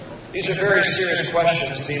These are very serious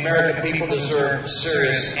questions. The American people deserve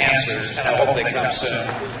serious answers, and I hope they come soon.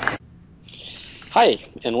 Hi,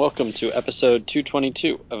 and welcome to episode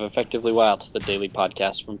 222 of Effectively Wild, the daily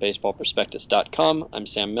podcast from BaseballProspectus.com. I'm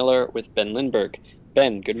Sam Miller with Ben Lindbergh.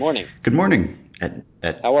 Ben, good morning. Good morning.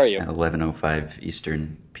 How are you? At 11:05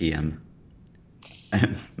 Eastern PM.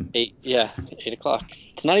 8 o'clock.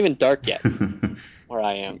 It's not even dark yet where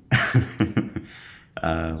I am.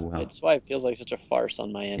 It's why it feels like such a farce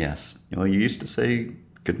on my end. Yes. Well, you used to say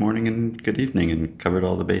good morning and good evening and covered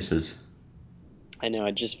all the bases. I know, I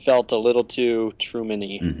just felt a little too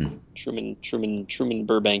Truman-y. Mm-hmm. Truman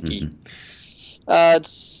Burbank-y. Mm-hmm.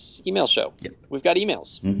 It's email show. Yep. We've got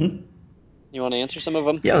emails. Mm-hmm. You want to answer some of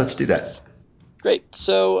them? Yeah, let's do that. Great.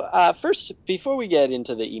 So first, before we get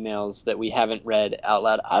into the emails that we haven't read out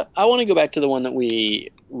loud, I want to go back to the one that we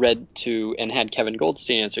read to and had Kevin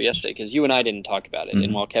Goldstein answer yesterday, because you and I didn't talk about it. Mm-hmm.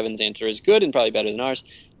 And while Kevin's answer is good and probably better than ours,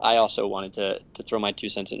 I also wanted to throw my 2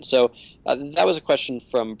 cents in. So that was a question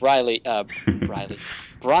from Brian. He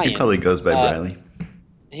probably goes by Briley.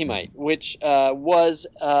 He might, which was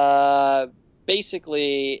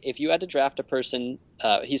basically if you had to draft a person,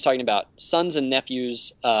 he's talking about sons and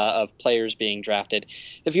nephews of players being drafted.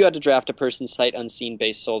 If you had to draft a person sight unseen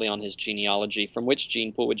based solely on his genealogy, from which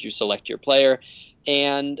gene pool would you select your player?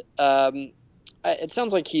 And it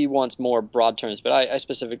sounds like he wants more broad terms, but I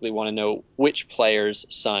specifically want to know which player's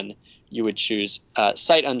son you would choose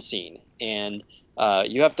sight unseen. And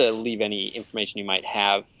you have to leave any information you might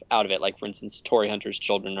have out of it. Like, for instance, Torii Hunter's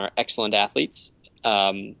children are excellent athletes,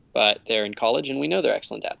 but they're in college, and we know they're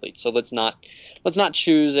excellent athletes. So let's not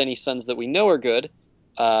choose any sons that we know are good,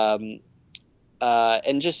 and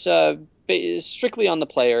just strictly on the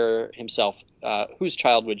player himself. Whose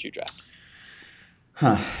child would you draft?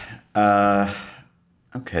 Huh.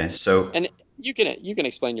 Okay, so... And you can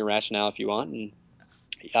explain your rationale if you want, and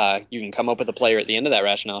you can come up with a player at the end of that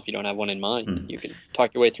rationale if you don't have one in mind. You can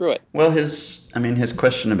talk your way through it. Well, his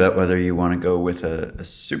question about whether you want to go with a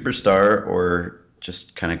superstar or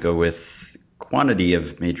just kind of go with quantity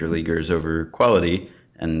of major leaguers over quality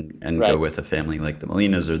and Right. go with a family like the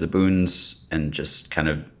Molinas or the Boones and just kind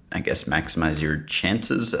of, I guess, maximize your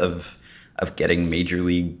chances of getting major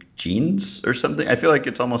league genes or something. I feel like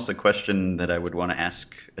it's almost a question that I would want to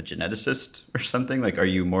ask a geneticist or something. Like, are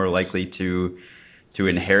you more likely to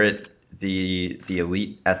inherit the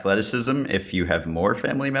elite athleticism if you have more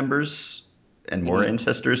family members and more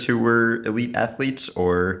ancestors who were elite athletes,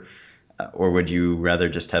 or would you rather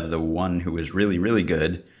just have the one who was really, really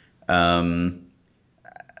good? I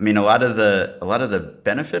mean, a lot of the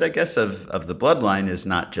benefit, I guess, of the bloodline is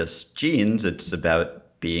not just genes. It's about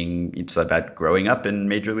growing up in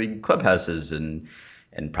major league clubhouses and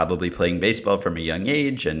probably playing baseball from a young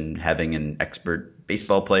age and having an expert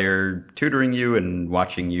baseball player tutoring you and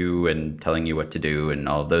watching you and telling you what to do and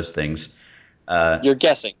all of those things. You're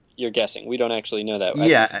guessing. We don't actually know that.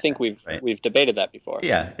 Yeah, I think right. we've debated that before.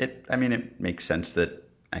 Yeah, it makes sense that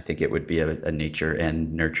I think it would be a nature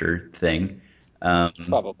and nurture thing.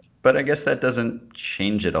 Probably. But I guess that doesn't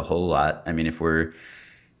change it a whole lot. I mean, if we're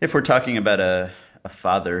talking about a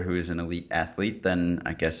father who is an elite athlete, then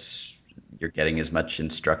I guess you're getting as much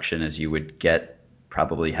instruction as you would get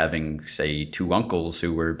probably having, say, two uncles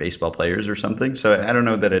who were baseball players or something. So I don't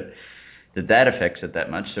know that affects it that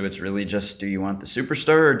much. So it's really just, do you want the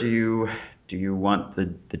superstar, or do you want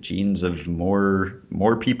the genes of more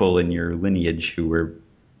people in your lineage who were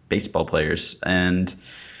baseball players? And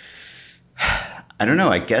I don't know.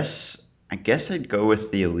 I guess I'd go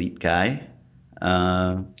with the elite guy.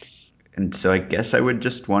 And so I guess I would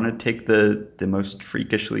just want to take the most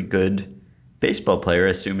freakishly good baseball player,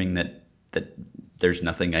 assuming that there's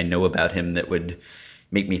nothing I know about him that would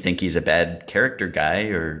make me think he's a bad character guy,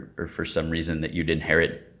 or for some reason that you'd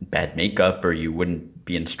inherit bad makeup or you wouldn't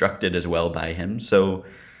be instructed as well by him. So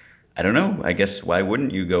I don't know. I guess why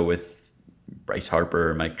wouldn't you go with Bryce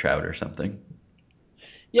Harper or Mike Trout or something?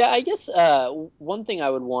 Yeah, I guess one thing I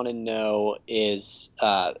would want to know is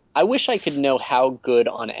I wish I could know how good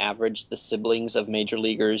on average the siblings of major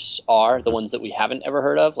leaguers are, the ones that we haven't ever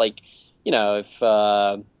heard of. Like, if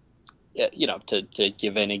to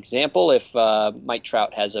give an example, if Mike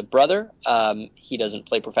Trout has a brother, he doesn't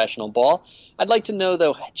play professional ball. I'd like to know,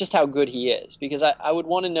 though, just how good he is, because I would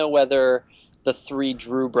want to know whether the three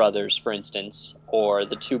Drew brothers, for instance, or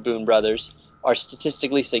the two Boone brothers are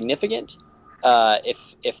statistically significant.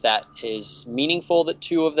 If that is meaningful that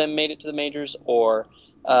two of them made it to the majors, or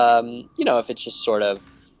if it's just sort of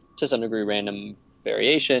to some degree random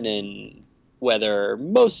variation in whether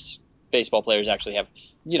most baseball players actually have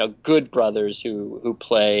good brothers who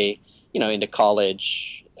play into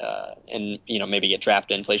college and maybe get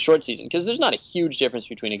drafted and play short season, because there's not a huge difference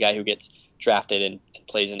between a guy who gets drafted and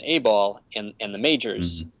plays an A ball and the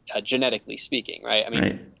majors, Mhm. genetically speaking, right? I mean,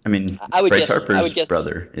 Right. I mean, I would Bryce guess I would Harper's guess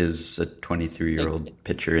brother is a 23-year-old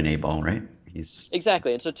pitcher in A-ball, right? He's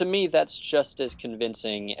exactly. And so to me, that's just as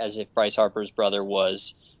convincing as if Bryce Harper's brother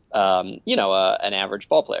was, an average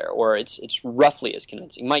ball player, or it's roughly as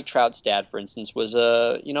convincing. Mike Trout's dad, for instance, was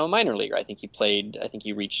a minor leaguer. I think he played. I think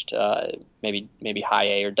he reached maybe high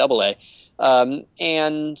A or double A.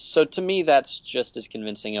 And so to me, that's just as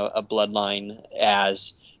convincing a bloodline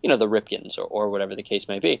as the Ripkins or whatever the case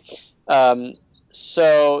may be. Um,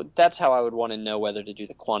 so that's how I would want to know whether to do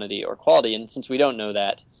the quantity or quality. And since we don't know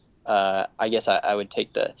that, I guess I would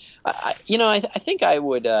take the. I think I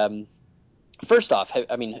would. First off,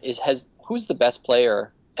 I mean, is has who's the best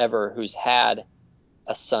player ever who's had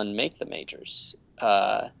a son make the majors?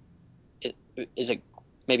 It, is it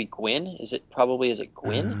maybe Gwynn? Is it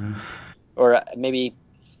Gwynn uh, or maybe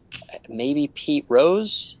Pete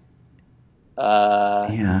Rose, uh,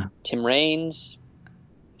 yeah. Tim Raines?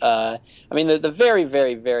 Uh, I mean, the very,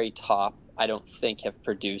 very, very top, I don't think have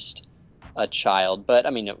produced a child, but I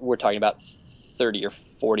mean, we're talking about 30 or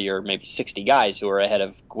 40 or maybe 60 guys who are ahead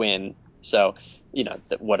of Gwynn. So,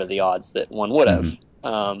 what are the odds that one would have?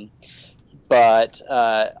 Hmm. But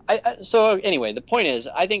so anyway, the point is,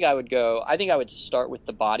 I think I would start with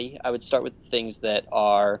the body. I would start with things that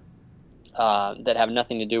are that have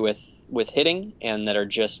nothing to do with hitting and that are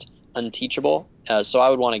just unteachable. So I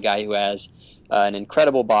would want a guy who has an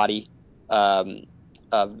incredible body, um,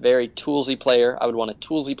 a very toolsy player. I would want a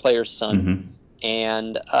toolsy player's son, Hmm.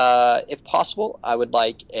 and if possible, I would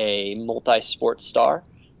like a multi-sport star.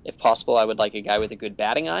 If possible, I would like a guy with a good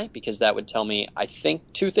batting eye, because that would tell me, I think,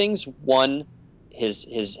 two things. One, his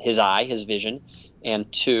eye, his vision,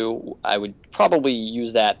 and two, I would probably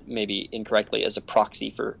use that maybe incorrectly as a proxy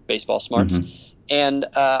for baseball smarts. Hmm. And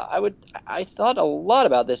I thought a lot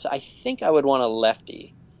about this. I think I would want a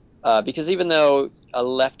lefty, because even though a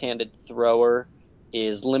left-handed thrower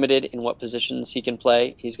is limited in what positions he can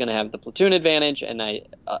play, he's going to have the platoon advantage, and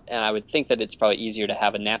I would think that it's probably easier to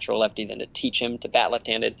have a natural lefty than to teach him to bat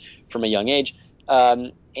left-handed from a young age.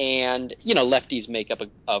 And lefties make up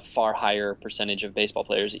a far higher percentage of baseball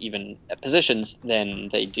players, even at positions, than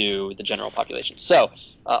they do the general population. So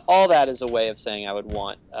all that is a way of saying I would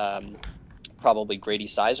want probably Grady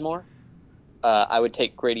Sizemore. I would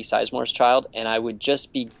take Grady Sizemore's child, and I would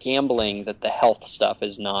just be gambling that the health stuff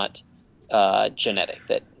is not genetic,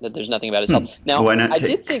 that there's nothing about his Hmm. health. Now, Why not I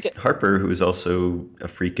did think, take Harper, who's also a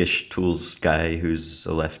freakish tools guy, who's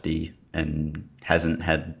a lefty and hasn't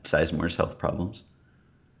had Sizemore's health problems?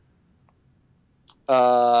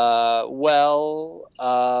 well,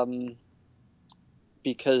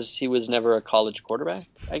 because he was never a college quarterback,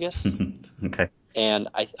 I guess. Okay. And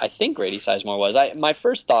I think Grady Sizemore was. My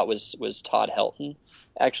first thought was Todd Helton,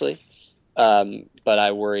 actually. But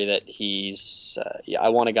I worry that yeah, I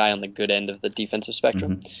want a guy on the good end of the defensive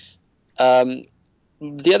spectrum. Hmm. Um,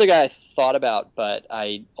 the other guy I thought about, but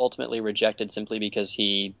I ultimately rejected simply because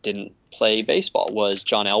he didn't play baseball, was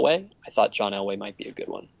John Elway. I thought John Elway might be a good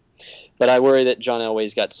one, but I worry that John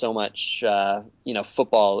Elway's got so much,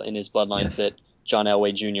 football in his bloodlines Yes. that John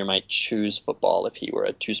Elway Jr. might choose football if he were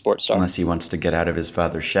a two-sport star. Unless he wants to get out of his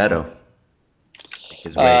father's shadow, make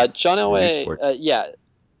his way John in a new Elway, sport. yeah.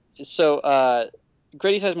 So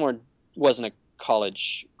Grady Sizemore wasn't a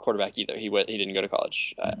college quarterback either. He didn't go to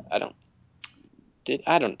college. I don't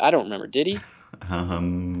remember. Did he?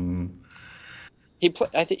 Um,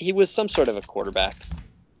 I think he was some sort of a quarterback.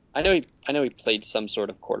 I know he played some sort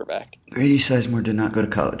of quarterback. Grady Sizemore did not go to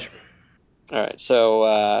college. All right,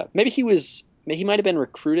 so maybe he might have been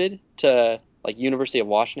recruited to like University of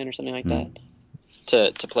Washington or something like that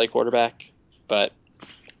Hmm. to play quarterback, but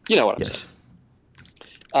you know what I'm saying. Yes.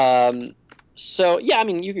 So yeah, I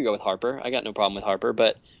mean, you could go with Harper. I got no problem with Harper,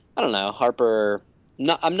 but I don't know. Harper,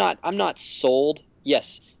 I'm not sold.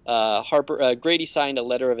 Yes, Harper, Grady signed a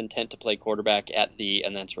letter of intent to play quarterback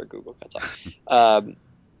and that's where Google cuts off. Um,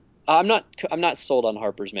 I'm not sold on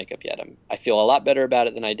Harper's makeup yet. I feel a lot better about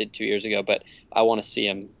it than I did 2 years ago, but I want to see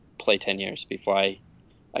him play 10 years before I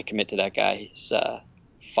commit to that guy's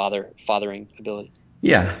fathering ability.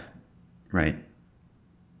 Yeah. Right.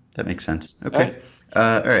 That makes sense. All right, Okay. All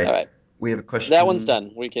all right. right, We have a that one's question.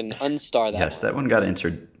 done. We can unstar that Yes, one. that one got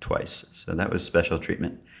answered twice, so that was special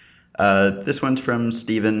treatment. This one's from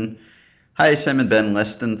Steven. Hi, Sam and Ben.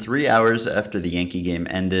 Less than 3 hours after the Yankee game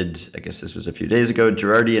ended, I guess this was a few days ago,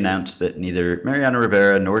 Girardi announced that neither Mariano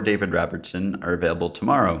Rivera nor David Robertson are available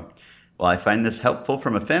tomorrow. While I find this helpful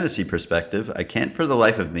from a fantasy perspective, I can't for the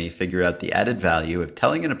life of me figure out the added value of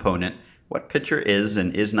telling an opponent What pitcher is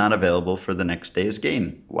and is not available for the next day's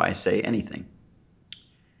game? Why say anything?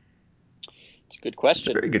 It's a good It's a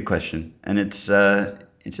question. very good question, and it's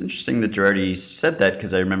interesting that Girardi said that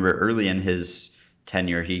because I remember early in his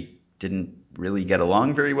tenure he didn't really get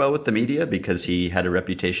along very well with the media because he had a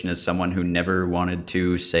reputation as someone who never wanted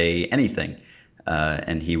to say anything,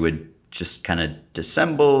 and he would just kind of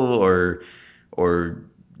dissemble or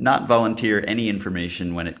not volunteer any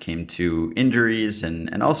information when it came to injuries,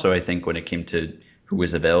 and also I think when it came to who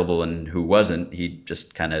was available and who wasn't, he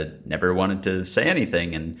just kind of never wanted to say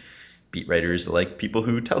anything, and beat writers like people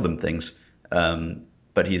who tell them things.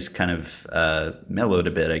 But he's kind of mellowed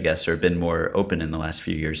a bit, I guess, or been more open in the last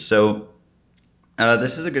few years. So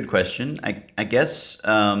this is a good question. I guess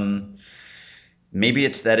maybe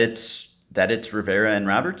it's Rivera and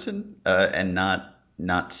Robertson, and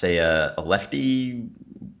not say a lefty,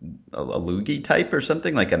 a loogie type or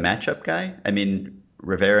something like a matchup guy. I mean,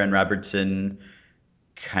 Rivera and Robertson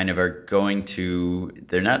kind of are going to,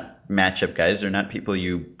 they're not matchup guys. They're not people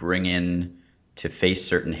you bring in to face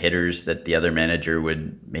certain hitters that the other manager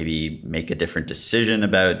would maybe make a different decision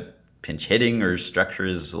about pinch hitting or structure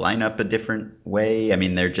his lineup a different way. I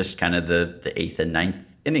mean, they're just kind of the eighth and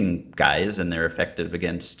ninth inning guys, and they're effective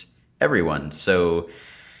against everyone. So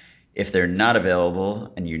if they're not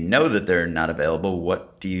available and you know that they're not available,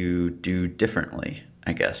 what do you do differently?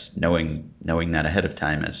 I guess knowing that ahead of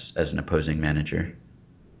time as an opposing manager.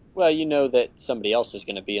 Well, you know that somebody else is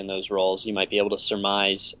going to be in those roles. You might be able to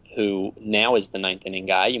surmise who now is the ninth inning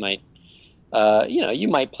guy. You might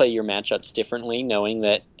play your matchups differently, knowing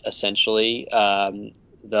that essentially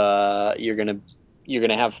the you're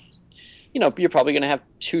gonna have, you're probably gonna have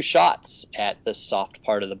two shots at the soft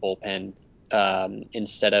part of the bullpen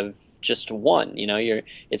instead of just one.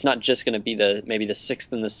 It's not just gonna be maybe the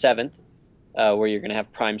sixth and the seventh where you're gonna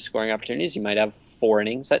have prime scoring opportunities. You might have four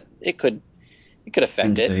innings that it could And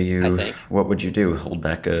affect so it, I think. what would you do? Hold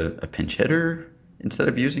back a pinch hitter instead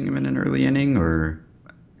of using him in an early inning, or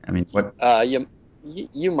I mean, what?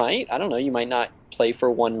 You might, I don't know, you might not play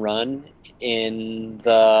for one run in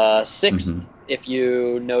the Hmm. sixth if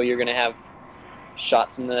you know you're going to have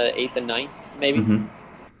shots in the eighth and ninth, maybe. Hmm.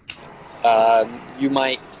 You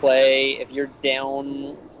might play if you're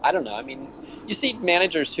down. I don't know. I mean, you see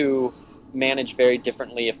managers who manage very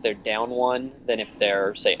differently if they're down one than if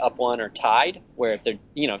they're, say, up one or tied. Where if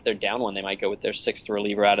they're down one, they might go with their sixth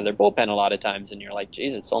reliever out of their bullpen a lot of times, and you're like,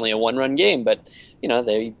 geez, it's only a one-run game, but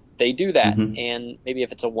they do that. Hmm. And maybe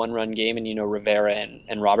if it's a one-run game and Rivera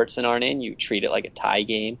and Robertson aren't in, you treat it like a tie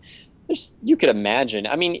game. You could imagine.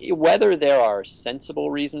 I mean, whether there are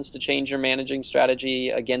sensible reasons to change your managing strategy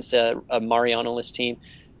against a Mariano-less team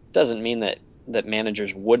doesn't mean that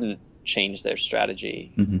managers wouldn't change their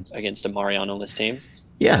strategy Hmm. against a Mariano-less team.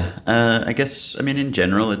 Yeah, I guess I mean in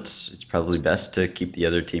general, it's probably best to keep the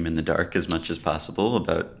other team in the dark as much as possible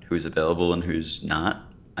about who's available and who's not.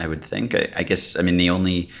 I would think. I guess I mean the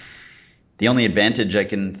only advantage I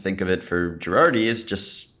can think of it for Girardi is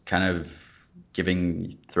just kind of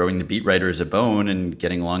throwing the beat writers a bone and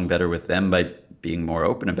getting along better with them by being more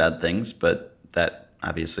open about things. But that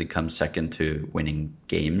obviously comes second to winning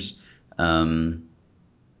games. Um,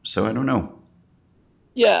 so I don't know.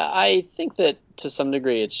 Yeah, I think that to some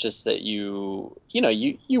degree it's just that you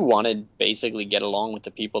want to basically get along with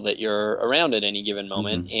the people that you're around at any given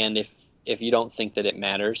moment, Hmm. and if you don't think that it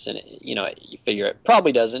matters and you figure it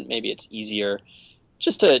probably doesn't, maybe it's easier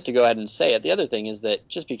just to go ahead and say it. The other thing is that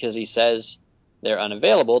just because he says they're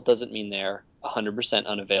unavailable doesn't mean they're 100%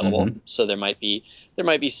 unavailable. Hmm. So there might be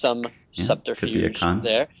some Yeah, could be a subterfuge con.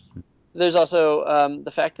 there. There's also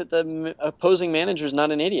the fact that the opposing manager is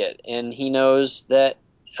not an idiot, and he knows that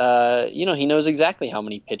he knows exactly how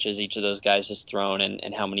many pitches each of those guys has thrown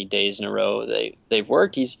and how many days in a row they've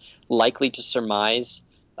worked. He's likely to surmise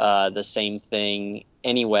the same thing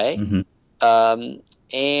anyway. Hmm. Um,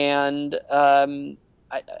 and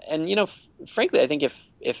I, and frankly, I think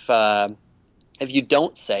if you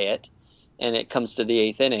don't say it, and it comes to the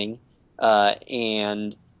eighth inning,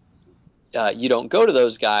 and you don't go to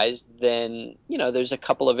those guys, then there's a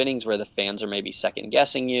couple of innings where the fans are maybe second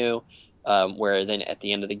guessing you, where then at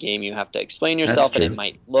the end of the game you have to explain That's yourself, and it true.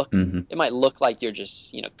 might look Hmm. it might look like you're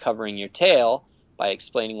just covering your tail by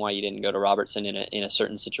explaining why you didn't go to Robertson in a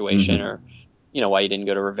certain situation, Hmm. or why you didn't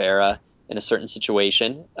go to Rivera in a certain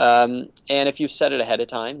situation. And if you've said it ahead of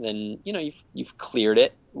time, then you've cleared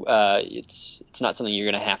it. It's not something you're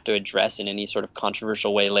going to have to address in any sort of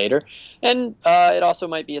controversial way later. And it also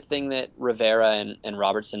might be a thing that Rivera and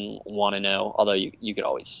Robertson want to know, although you could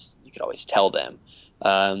always tell them.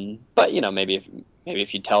 But maybe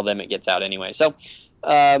if you tell them, it gets out anyway. So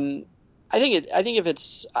um, I think if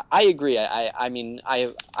it's, I agree. I mean,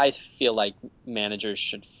 I feel like managers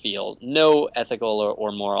should feel no ethical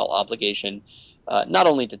or moral obligation, not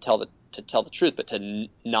only to tell the truth, but to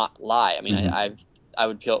not lie. I mean, Hmm. I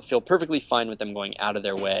would feel perfectly fine with them going out of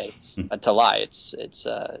their way to lie. It's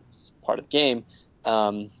part of the game.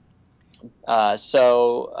 Um,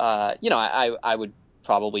 you know, I would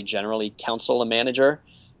probably generally counsel a manager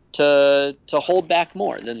to hold back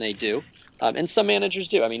more than they do. And some managers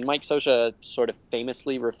do. I mean, Mike Scioscia sort of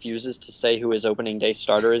famously refuses to say who his opening day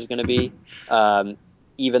starter is going to be, um,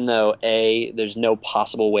 even though A, there's no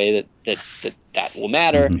possible way that will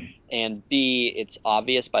matter, Hmm. and B, it's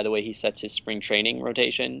obvious by the way he sets his spring training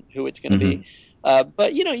rotation who it's going to be. Hmm.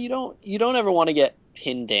 But you know, you don't ever want to get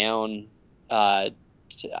pinned down.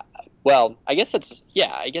 To, well, I guess that's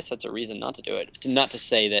a reason not to do it, not to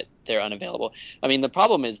say that they're unavailable. I mean, the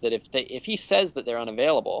problem is that if he says that they're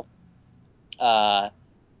unavailable, uh,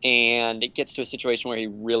 and it gets to a situation where he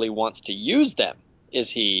really wants to use them, is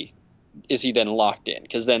he is he then locked in?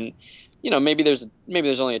 Because then, you know, maybe there's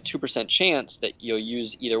only a 2% chance that you'll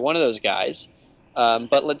use either one of those guys.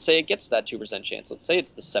 But let's say it gets that 2% chance. Let's say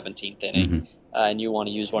it's the 17th inning, Hmm. and you want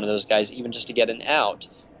to use one of those guys even just to get an out.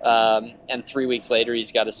 And 3 weeks later,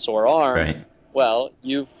 he's got a sore arm. Right. Well,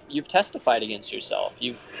 you've testified against yourself.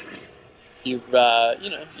 You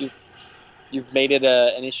know, you've made it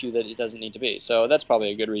an issue that it doesn't need to be. So that's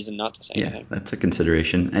probably a good reason not to say Yeah, anything. that's a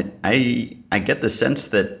consideration. I get the sense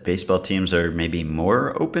that baseball teams are maybe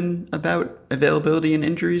more open about availability and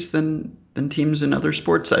injuries than teams in other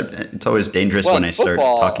sports. It's always dangerous Well, when in I start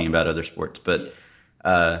football, talking about other sports, but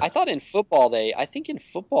uh, I thought in football I think in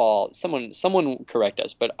football someone correct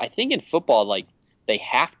us, but I think in football like they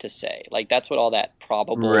have to say like that's what all that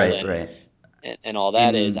probable right, right. and all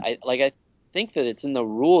that is. In I think that it's in the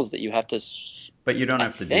rules that you have to. But you don't I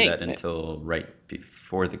have to do that think until right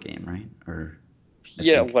before the game, right? Or I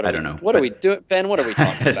yeah. think I don't know, What are we but doing, Ben? What are we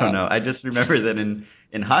talking I don't about? know. I just remember that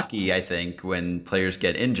in hockey, I think when players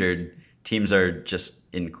get injured, teams are just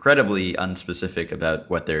incredibly unspecific about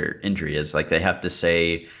what their injury is. Like they have to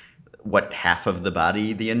say what half of the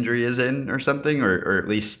body the injury is in or something, or at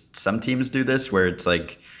least some teams do this where it's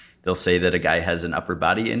like they'll say that a guy has an upper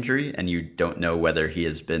body injury and you don't know whether he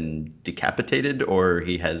has been decapitated or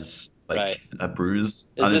he has Right? like a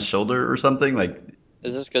bruise Is on his this shoulder or something. Like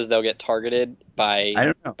is this because they'll get targeted I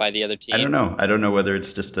don't know. by the other I don't team? know. I don't know whether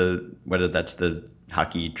it's just whether that's the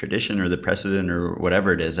hockey tradition or the precedent or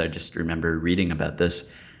whatever it is. I just remember reading about this.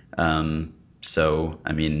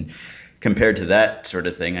 I mean, compared to that sort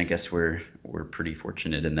of thing, I guess we're pretty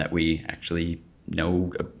fortunate in that we actually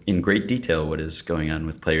know in great detail what is going on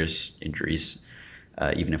with players' injuries,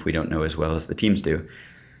 even if we don't know as well as the teams do.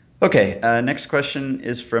 Okay, next question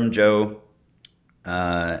is from Joe.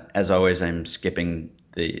 As always, I'm skipping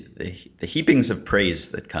the heapings of praise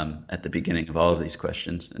that come at the beginning of all of these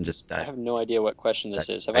questions and just I have no idea what question dive this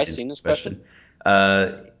is. Have I right into seen the this question?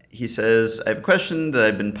 question. He says, I have a question that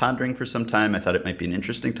I've been pondering for some time. I thought it might be an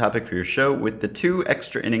interesting topic for your show. With the two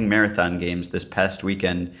extra inning marathon games this past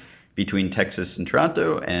weekend between Texas and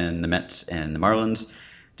Toronto and the Mets and the Marlins,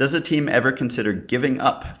 does a team ever consider giving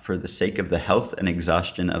up for the sake of the health and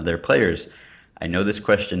exhaustion of their players? I know this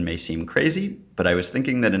question may seem crazy, but I was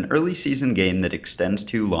thinking that an early season game that extends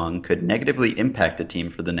too long could negatively impact a team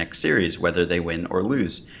for the next series, whether they win or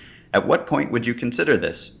lose. At what point would you consider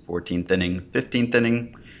this? 14th inning, 15th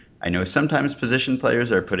inning? I know sometimes position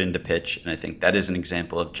players are put into pitch, and I think that is an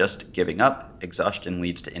example of just giving up. Exhaustion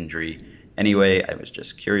leads to injury. Anyway, I was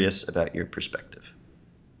just curious about your perspective.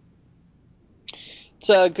 It's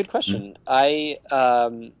a good Hmm? question.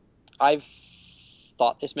 I've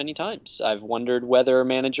thought this many times. I've wondered whether a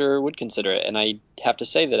manager would consider it, and I have to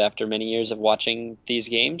say that after many years of watching these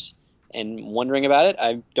games and wondering about it,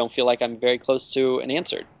 I don't feel like I'm very close to an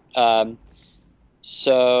answer. Um,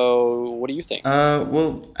 so, what do you think?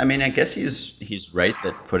 Well, I mean, I guess he's right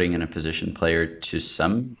that putting in a position player to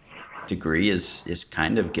some degree is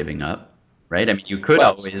kind of giving up, right? I mean,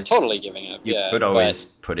 Well, it's totally giving up, you yeah, could but always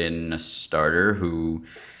put in a starter whom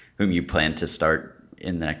you plan to start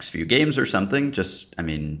in the next few games or something. Just, I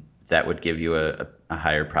mean, that would give you a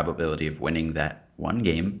higher probability of winning that one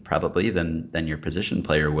game probably than your position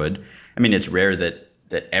player would. I mean, it's rare that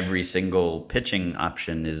every single pitching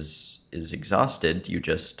option is exhausted. You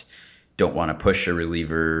just don't want to push a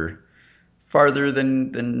reliever farther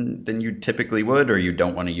than you typically would, or you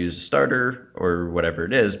don't want to use a starter or whatever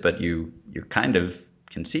it is, but you're kind of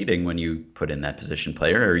conceding when you put in that position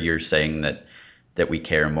player, or you're saying that we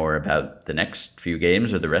care more about the next few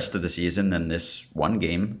games or the rest of the season than this one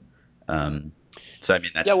game. Um, so I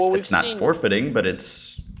mean yeah, well, we've it's not seen forfeiting, but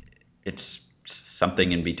it's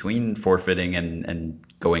something in between forfeiting and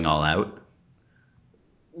going all out?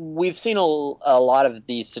 We've seen a lot of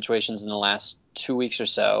these situations in the last 2 weeks or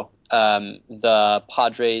so. The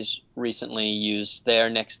Padres recently used their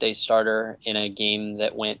next day starter in a game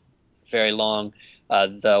that went very long.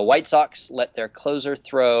 The White Sox let their closer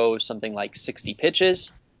throw something like 60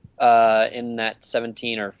 pitches in that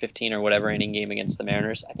 17 or 15 or whatever inning game against the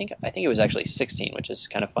Mariners. I think it was actually 16, which is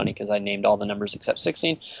kind of funny because I named all the numbers except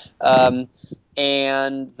 16. Um,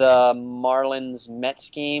 and the Marlins Mets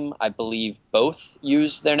game, I believe both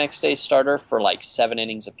used their next day starter for like 7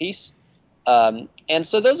 innings apiece. And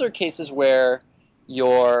so those are cases where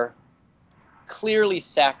you're clearly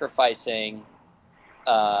sacrificing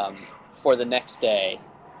for the next day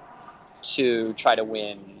to try to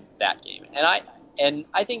win that game. And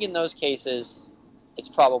I think in those cases it's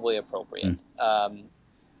probably Mm. appropriate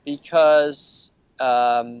because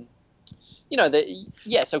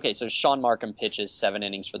yes, okay, so Sean Markham pitches 7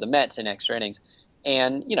 innings for the Mets in extra innings,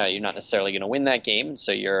 and you're not necessarily going to win that game,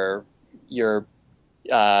 so you're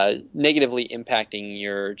negatively impacting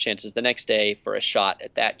your chances the next day for a shot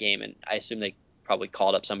at that game. And I assume they probably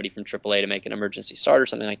called up somebody from AAA to make an emergency start or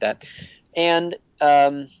something like that. And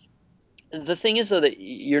the thing is, though, that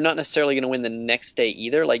you're not necessarily going to win the next day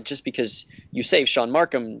either. Like just because you save Sean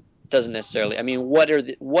Markham doesn't necessarily. I mean,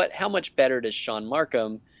 how much better does Sean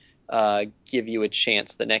Markham give you a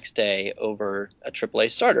chance the next day over a AAA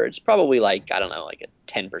starter? It's probably like I don't know, like a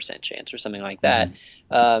 10% chance or something like that.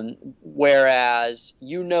 Mhm. Whereas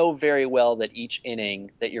very well that each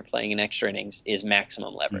inning that you're playing in extra innings is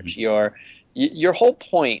maximum leverage. Mhm. Your whole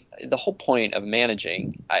point, the whole point of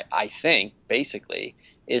managing, I think, basically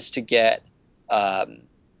is to get um,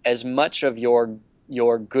 as much of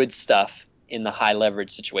your good stuff in the high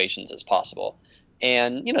leverage situations as possible,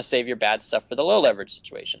 and save your bad stuff for the low leverage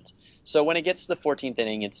situations. So when it gets to the 14th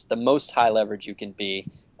inning, it's the most high leverage you can be.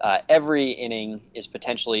 Every inning is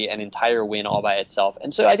potentially an entire win all by itself,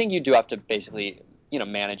 and so I think you do have to basically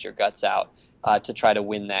manage your guts out to try to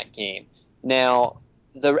win that game. Now,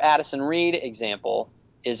 the Addison Reed example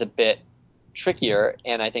is a bit trickier,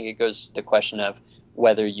 and I think it goes to the question of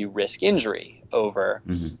whether you risk injury over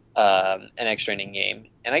Mhm. an extra inning game.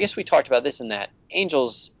 And I guess we talked about this in that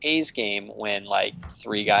Angels A's game when like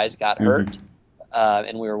three guys got hurt, Mhm.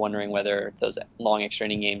 and we were wondering whether those long extra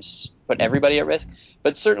inning games put everybody at risk.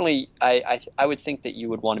 But certainly, I would think that you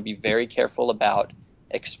would want to be very careful about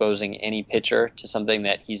exposing any pitcher to something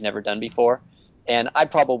that he's never done before. And I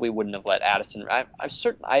probably wouldn't have let Addison. I'm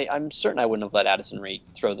certain I wouldn't have let Addison Reed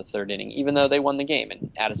throw the third inning, even though they won the game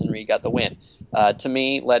and Addison Reed got the win. To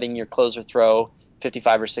me, letting your closer throw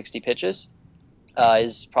 55 or 60 pitches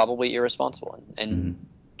is probably irresponsible and Mhm.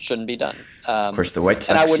 shouldn't be done. Of course, the White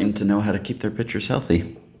And I Sox seem wouldn't. to know how to keep their pitchers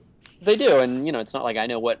healthy. They do, and it's not like I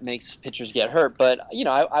know what makes pitchers get hurt, but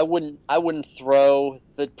I wouldn't throw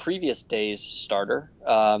the previous day's starter.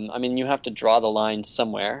 I mean, you have to draw the line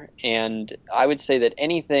somewhere, and I would say that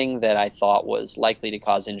anything that I thought was likely to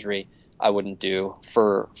cause injury, I wouldn't do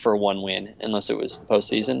for one win, unless it was the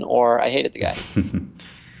postseason or I hated the guy.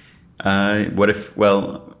 What if?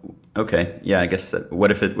 Well, okay, yeah, I guess that. What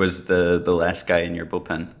if it was the last guy in your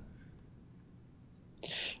bullpen,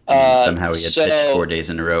 and somehow he had pitched So 4 days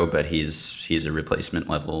in a row, but he's a replacement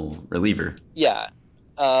level reliever. yeah,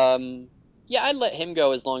 um, yeah, I'd let him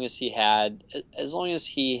go as long as he had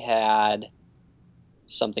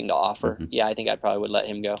something to offer. Hmm. Yeah, I think I probably would let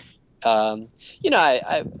him go. Um,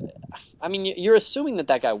 I mean, you're assuming that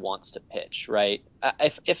that guy wants to pitch, right?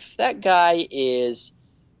 If that guy is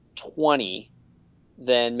 20,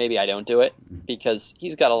 then maybe I don't do it because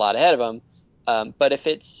he's got a lot ahead of him. But if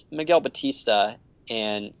it's Miguel Batista,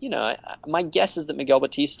 and my guess is that Miguel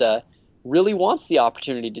Batista really wants the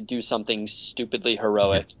opportunity to do something stupidly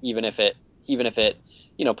heroic, Yes, even if it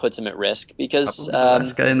puts him at risk. Because probably the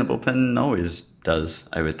last guy in the bullpen always does.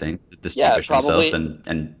 I would think to yeah, distinguish himself, probably.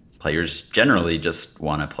 and players generally just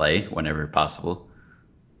want to play whenever possible.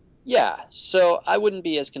 Yeah, so I wouldn't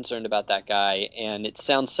be as concerned about that guy, and it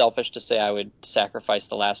sounds selfish to say I would sacrifice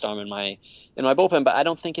the last arm in my bullpen, but I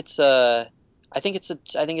don't think it's a I think it's a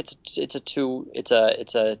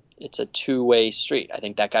it's a two-way street. I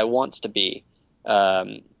think that guy wants to be.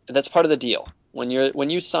 That's part of the deal. When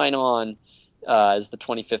you sign on as the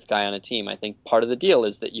 25th guy on a team, I think part of the deal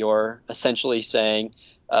is that you're essentially saying,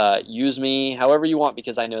 use me however you want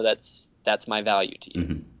because I know that's my value to you.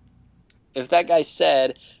 Hmm. If that guy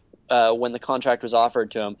said when the contract was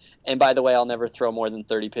offered to him. And by the way, I'll never throw more than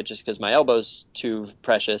 30 pitches because my elbow's too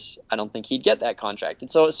precious. I don't think he'd get that contract. And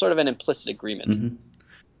so it's sort of an implicit agreement. Hmm.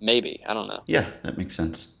 Maybe. I don't know. Yeah, that makes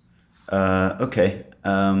sense. Okay,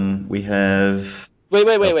 we have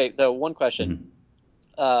Oh, Wait. Though one question.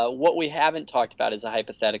 mhm, What we haven't talked about is a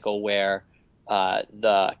hypothetical where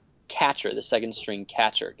the catcher, the second string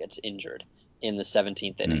catcher, gets injured in the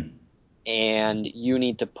 17th inning, mm. and you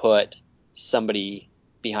need to put somebody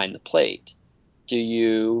behind the plate. Do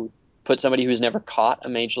you put somebody who's never caught a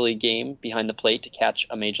major league game behind the plate to catch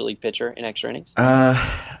a major league pitcher in extra innings? Uh,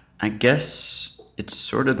 I guess it's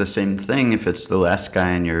sort of the same thing if it's the last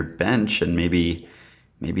guy on your bench and maybe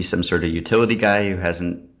some sort of utility guy who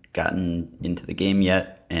hasn't gotten into the game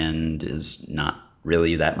yet and is not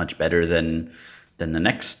really that much better than the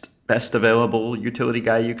next best available utility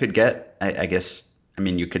guy you could get. I guess I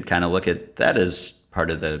mean you could kind of look at that as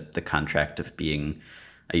part of the contract of being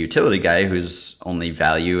a utility guy whose only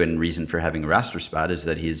value and reason for having a roster spot is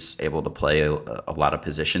that he's able to play a lot of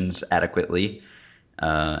positions adequately.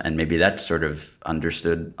 And maybe that's sort of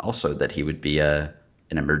understood also that he would be an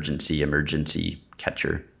emergency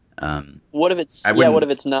catcher. Um, I What wouldn't. if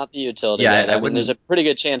it's not the utility Yeah, guy I though? I mean, there's wouldn't. a pretty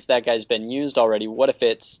good chance that guy's been used already. What if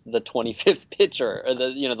it's the 25th pitcher or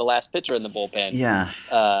the last pitcher in the bullpen Yeah,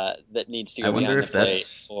 that needs to I go wonder behind the if plate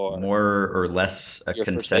that's or more or less a your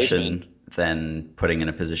first baseman? concession than putting in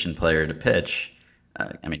a position player to pitch.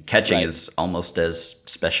 I mean, catching Right. is almost as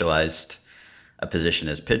specialized a position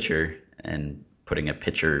as pitcher, and putting a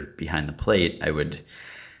pitcher behind the plate, I would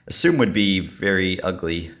assume would be very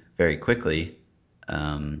ugly very quickly.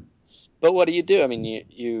 Um, But what do you do? I mean,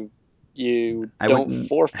 you I don't wouldn't.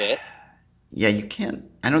 forfeit. Yeah, you can't.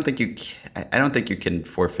 I don't think you. I don't think you can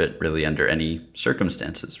forfeit really under any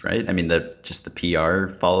circumstances, right? I mean, the just the PR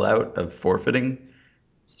fallout of forfeiting.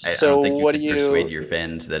 I So don't think you what do could persuade you your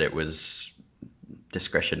fans that it was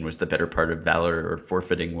discretion was the better part of valor or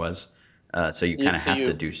forfeiting was. So you kind of so have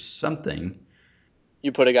to do something.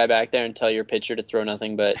 you put a guy back there and tell your pitcher to throw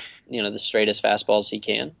nothing but the straightest fastballs he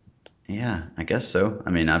can? Yeah, I guess so. I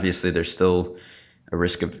mean, obviously, there's still a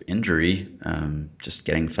risk of injury, just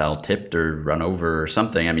getting foul tipped or run over or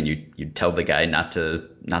something. I mean, you tell the guy not to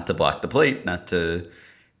block the plate, not to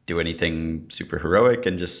do anything super heroic,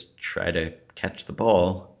 and just try to catch the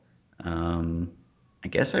ball. Um, I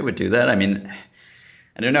guess I would do that. I mean,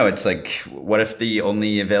 I don't know. It's like, what if the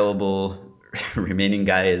only available remaining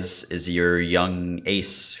guy is your young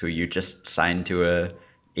ace who you just signed to a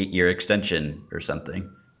 8-year extension or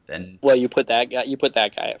something? Then Well, you put that guy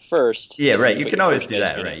at first, yeah, and right. you You put can your always first do that,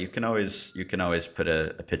 baseman right? in. You can always put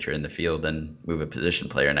a pitcher in the field and move a position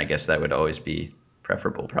player, and I guess that would always be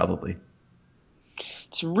preferable, probably.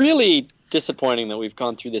 It's really disappointing that we've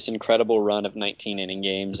gone through this incredible run of 19 inning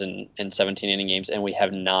games and 17 inning games, and we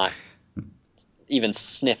have not even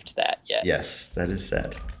sniffed that yet. Yes, that is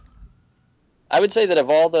sad. I would say that of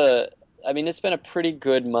all I mean, it's been a pretty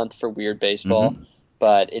good month for Weird Baseball, Hmm.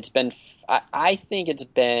 but I think it's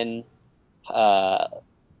been uh,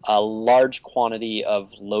 a large quantity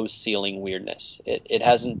of low ceiling weirdness. It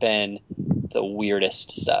hasn't been the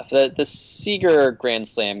weirdest stuff. The Seager Grand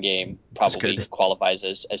Slam game That's probably good. qualifies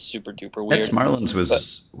as super duper Mets weird, Marlins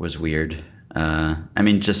but was weird. I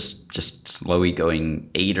mean, just Slowey going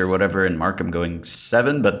 8 or whatever, and Markham going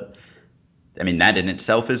 7. But I mean, that in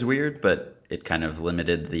itself is weird. But it kind of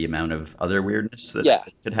limited the amount of other weirdness that yeah,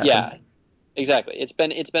 could yeah, happen. exactly. It's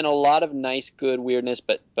been a lot of nice, good weirdness,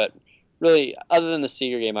 but really, other than the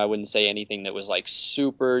Seager game, I wouldn't say anything that was like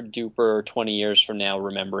super duper 20 years from now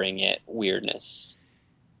remembering it weirdness.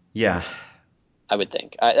 Yeah, I would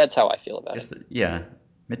think that's how I feel about it. yeah.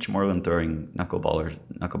 Mitch Moreland throwing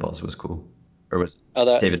knuckleballs was cool. Or was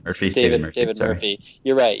Although David Murphy? David David Murphy. David Sorry. Murphy,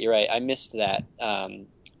 you're right. You're right. I missed that.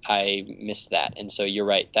 I missed that, and so you're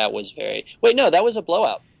right. That was very. Wait, no, that was a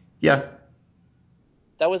blowout. Yeah.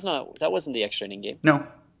 That was not. That wasn't the extra inning game. No.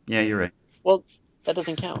 Yeah, you're right. Well, that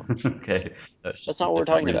doesn't count. Okay. That's That's just a not what we're different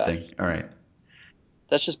talking weird about. thing. All right.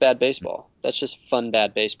 That's just bad baseball. That's just fun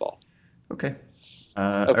bad baseball. Okay.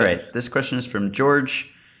 All Okay. right. This question is from George.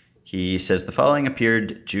 He says the following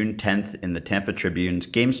appeared June 10th in the Tampa Tribune's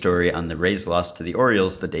game story on the Rays' loss to the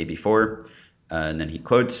Orioles the day before. And then he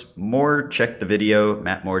quotes Matt Moore checked the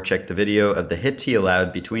video of the hits he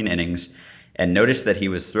allowed between innings and noticed that he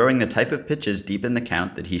was throwing the type of pitches deep in the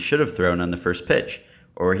count that he should have thrown on the first pitch.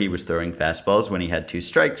 Or he was throwing fastballs when he had 2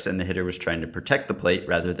 strikes and the hitter was trying to protect the plate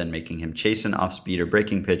rather than making him chase an off speed or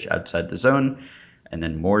breaking pitch outside the zone. And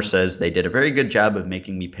then Moore says, they did a very good job of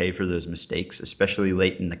making me pay for those mistakes, especially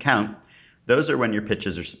late in the count. Those are when your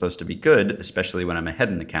pitches are supposed to be good, especially when I'm ahead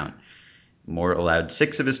in the count. Moore allowed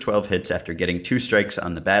 6 of his 12 hits after getting 2 strikes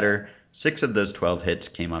on the batter. 6 of those 12 hits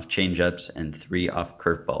came off changeups and 3 off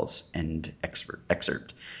curveballs. End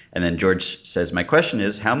excerpt. And then George says, my question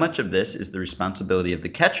is, how much of this is the responsibility of the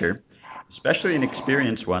catcher, especially an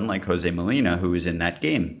experienced one like Jose Molina, who was in that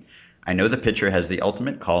game? I know the pitcher has the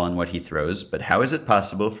ultimate call on what he throws, but how is it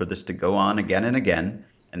possible for this to go on again and again,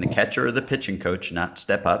 and the catcher or the pitching coach not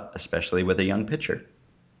step up, especially with a young pitcher?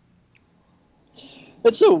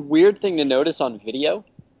 That's a weird thing to notice on video.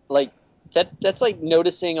 Like that's like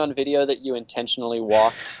noticing on video that you intentionally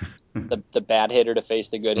walked the bad hitter to face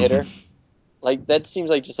the good hitter. Mhm. Like that seems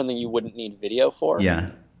like just something you wouldn't need video for.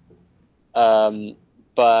 Yeah. Um,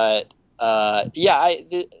 but yeah, I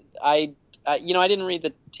didn't read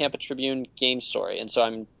the Tampa Tribune game story, and so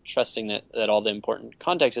I'm trusting that all the important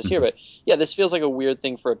context is here. Mhm. But yeah, this feels like a weird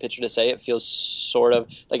thing for a pitcher to say. It feels sort of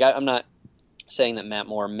like I'm not saying that Matt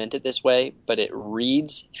Moore meant it this way, but it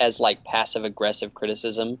reads as like passive aggressive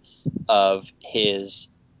criticism of his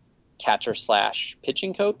catcher slash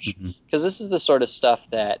pitching coach, Mhm. because this is the sort of stuff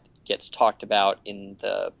that gets talked about in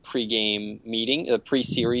the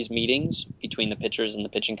pre-series meetings between the pitchers and the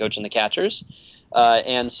pitching coach and the catchers,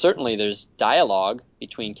 and certainly there's dialogue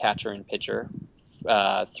between catcher and pitcher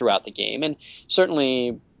throughout the game, and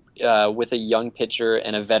certainly with a young pitcher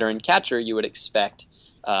and a veteran catcher, you would expect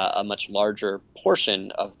a much larger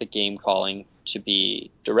portion of the game calling to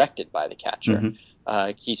be directed by the catcher.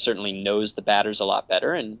 Mhm. He certainly knows the batters a lot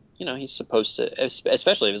better, and he's supposed to,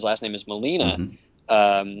 especially if his last name is Molina.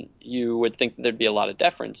 Mhm. You would think that there'd be a lot of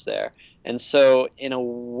deference there, and so in a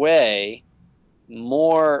way,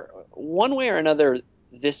 more one way or another,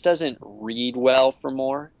 this doesn't read well for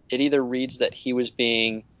Moore. It either reads that he was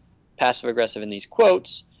being passive aggressive in these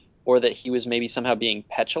quotes, or that he was maybe somehow being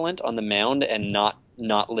petulant on the mound and not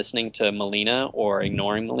listening to Molina or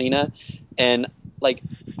ignoring Molina. And like,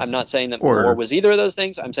 I'm not saying that Moore Or was either of those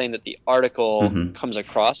things. I'm saying that the article mhm. comes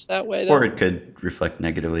across that way, Or though. it could reflect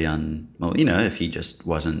negatively on Molina if he just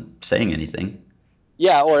wasn't saying anything.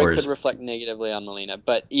 Yeah, or it Or could is reflect negatively on Molina.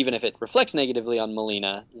 But even if it reflects negatively on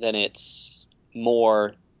Molina, then it's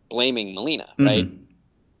more blaming Molina, right? mhm.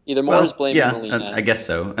 Either Moore is Well, blaming yeah, Molina. I guess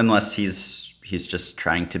so. Unless he's just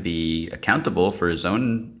trying to be accountable for his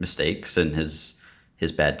own mistakes and his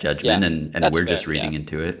bad Yeah, judgment, and that's we're fair. just Yeah. reading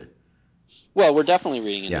into it. Well, we're definitely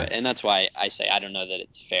reading into Yeah. it, and that's why I say I don't know that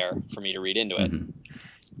it's fair for me to read into it.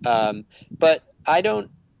 Hmm. But I don't.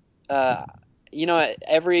 Uh,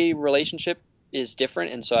 every relationship is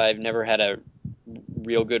different, and so I've never had a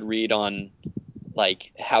real good read on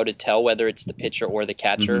like how to tell whether it's the pitcher or the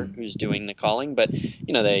catcher Hmm. who's doing the calling. But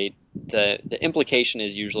the implication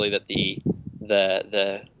is usually that the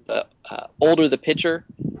older the pitcher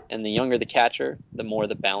and the younger the catcher, the more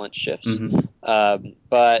the balance shifts. Hmm.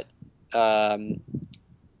 But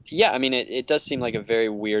yeah, I mean, it does seem like a very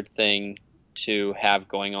weird thing to have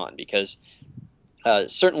going on because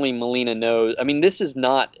certainly Molina knows. I mean, this is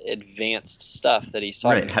not advanced stuff that he's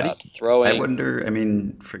Right. talking How do you, about. I Throwing wonder, I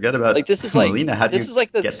mean, forget like about this is like Molina. How do this you is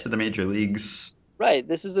like get to this the major leagues? right.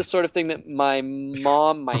 This is the sort of thing that my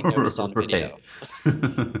mom might notice on Right. video.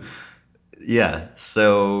 Yeah.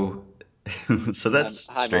 So so that's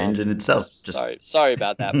Hi, strange mom. in itself. Just Sorry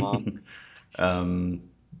about that, mom. um,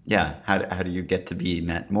 yeah. How do you get to be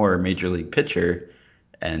Matt Moore, major league pitcher,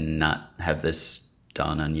 and not have this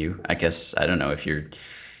dawn on you? I guess I don't know if you're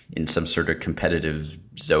in some sort of competitive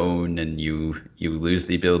zone and you lose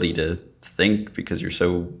the ability to think because you're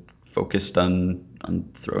so focused on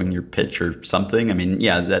throwing your pitch or something. I mean,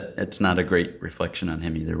 yeah, that it's not a great reflection on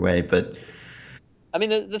him either way, but I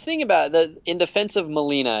mean, the thing about in defense of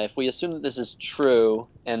Molina, if we assume that this is true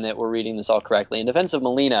and that we're reading this all correctly, in defense of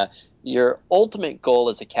Molina, your ultimate goal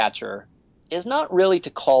as a catcher is not really to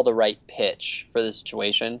call the right pitch for the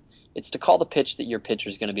situation. It's to call the pitch that your pitcher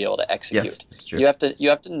is going to be able to yes, execute. that's true. You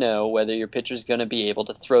have to know whether your pitcher is going to be able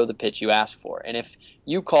to throw the pitch you ask for. And if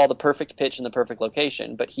you call the perfect pitch in the perfect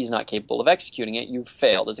location, but he's not capable of executing it, you've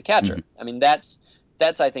failed as a catcher. Hmm. I mean, that's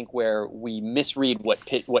I think where we misread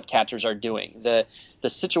what catchers are doing. The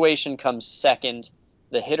situation comes second,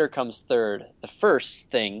 the hitter comes third. The first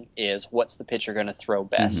thing is what's the pitcher going to throw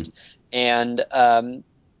best. Hmm. And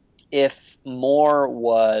if Moore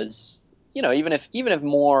was, even if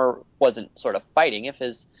Moore wasn't sort of fighting, if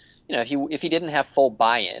his, if he didn't have full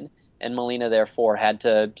buy-in, and Molina therefore had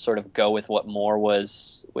to sort of go with what Moore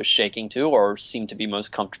was shaking to or seemed to be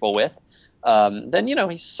most comfortable with, then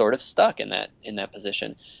he's sort of stuck in that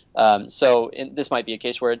position. This might be a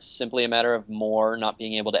case where it's simply a matter of Moore not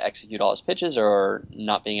being able to execute all his pitches or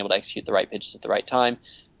not being able to execute the right pitches at the right time.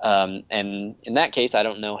 And in that case, I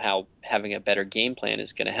don't know how having a better game plan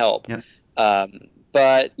is going to help. Yeah. Um,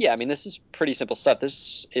 but yeah, I mean, this is pretty simple stuff.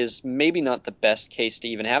 This is maybe not the best case to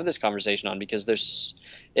even have this conversation on because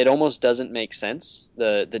it almost doesn't make sense.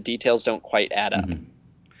 The details don't quite add up. Hmm.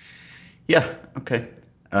 Yeah. Okay.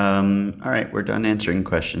 All right, we're done answering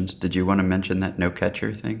questions. Did you want to mention that no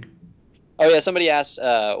catcher thing? Oh yeah, somebody asked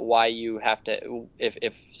why you have to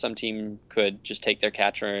if some team could just take their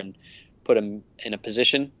catcher and put him in a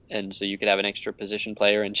position, and so you could have an extra position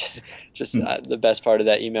player, and just the best part of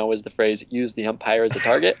that email was the phrase "use the umpire as a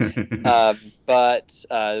target." But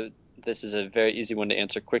this is a very easy one to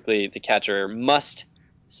answer quickly. The catcher must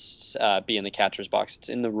be in the catcher's box. It's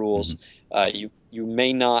in the rules. You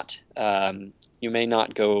may not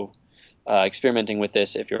go experimenting with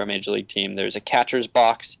this if you're a major league team. There's a catcher's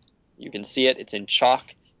box. You can see it. It's in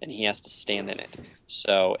chalk, and he has to stand in it.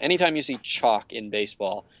 So anytime you see chalk in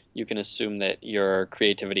baseball, you can assume that your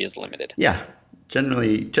creativity is limited. Yeah,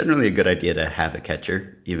 generally a good idea to have a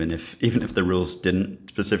catcher, even if the rules didn't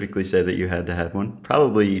specifically say that you had to have one.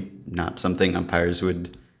 Probably not something umpires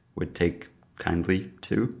would take kindly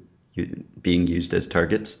to being used as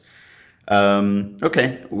targets.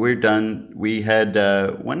 Okay, we're done. We had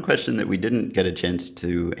one question that we didn't get a chance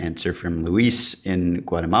to answer from Luis in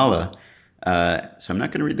Guatemala. So I'm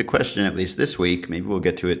not going to read the question at least this week. Maybe we'll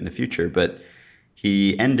get to it in the future. But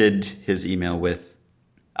he ended his email with,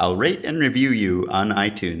 "I'll rate and review you on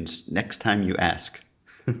iTunes next time you ask."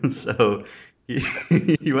 So he,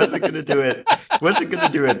 he wasn't going to do it. Wasn't going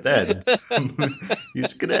to do it then.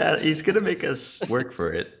 He's gonna make us work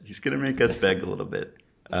for it. He's gonna make us beg a little bit.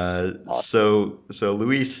 Awesome. So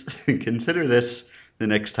Luis, consider this the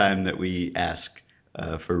next time that we ask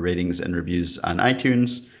for ratings and reviews on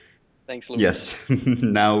iTunes. Thanks, Luis. Yes,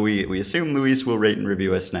 now we assume Luis will rate and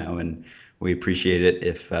review us now, and we appreciate it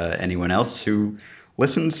if anyone else who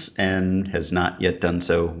listens and has not yet done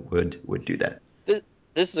so would do that. This,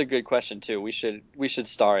 this is a good question too. We should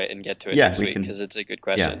star it and get to it Yeah, next we week can. because it's a good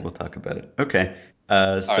Yeah, question. we'll talk about it. Okay.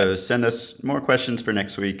 All right. So send us more questions for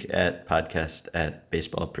next week at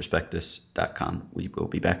podcast@baseballprospectus.com. We will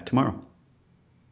be back tomorrow.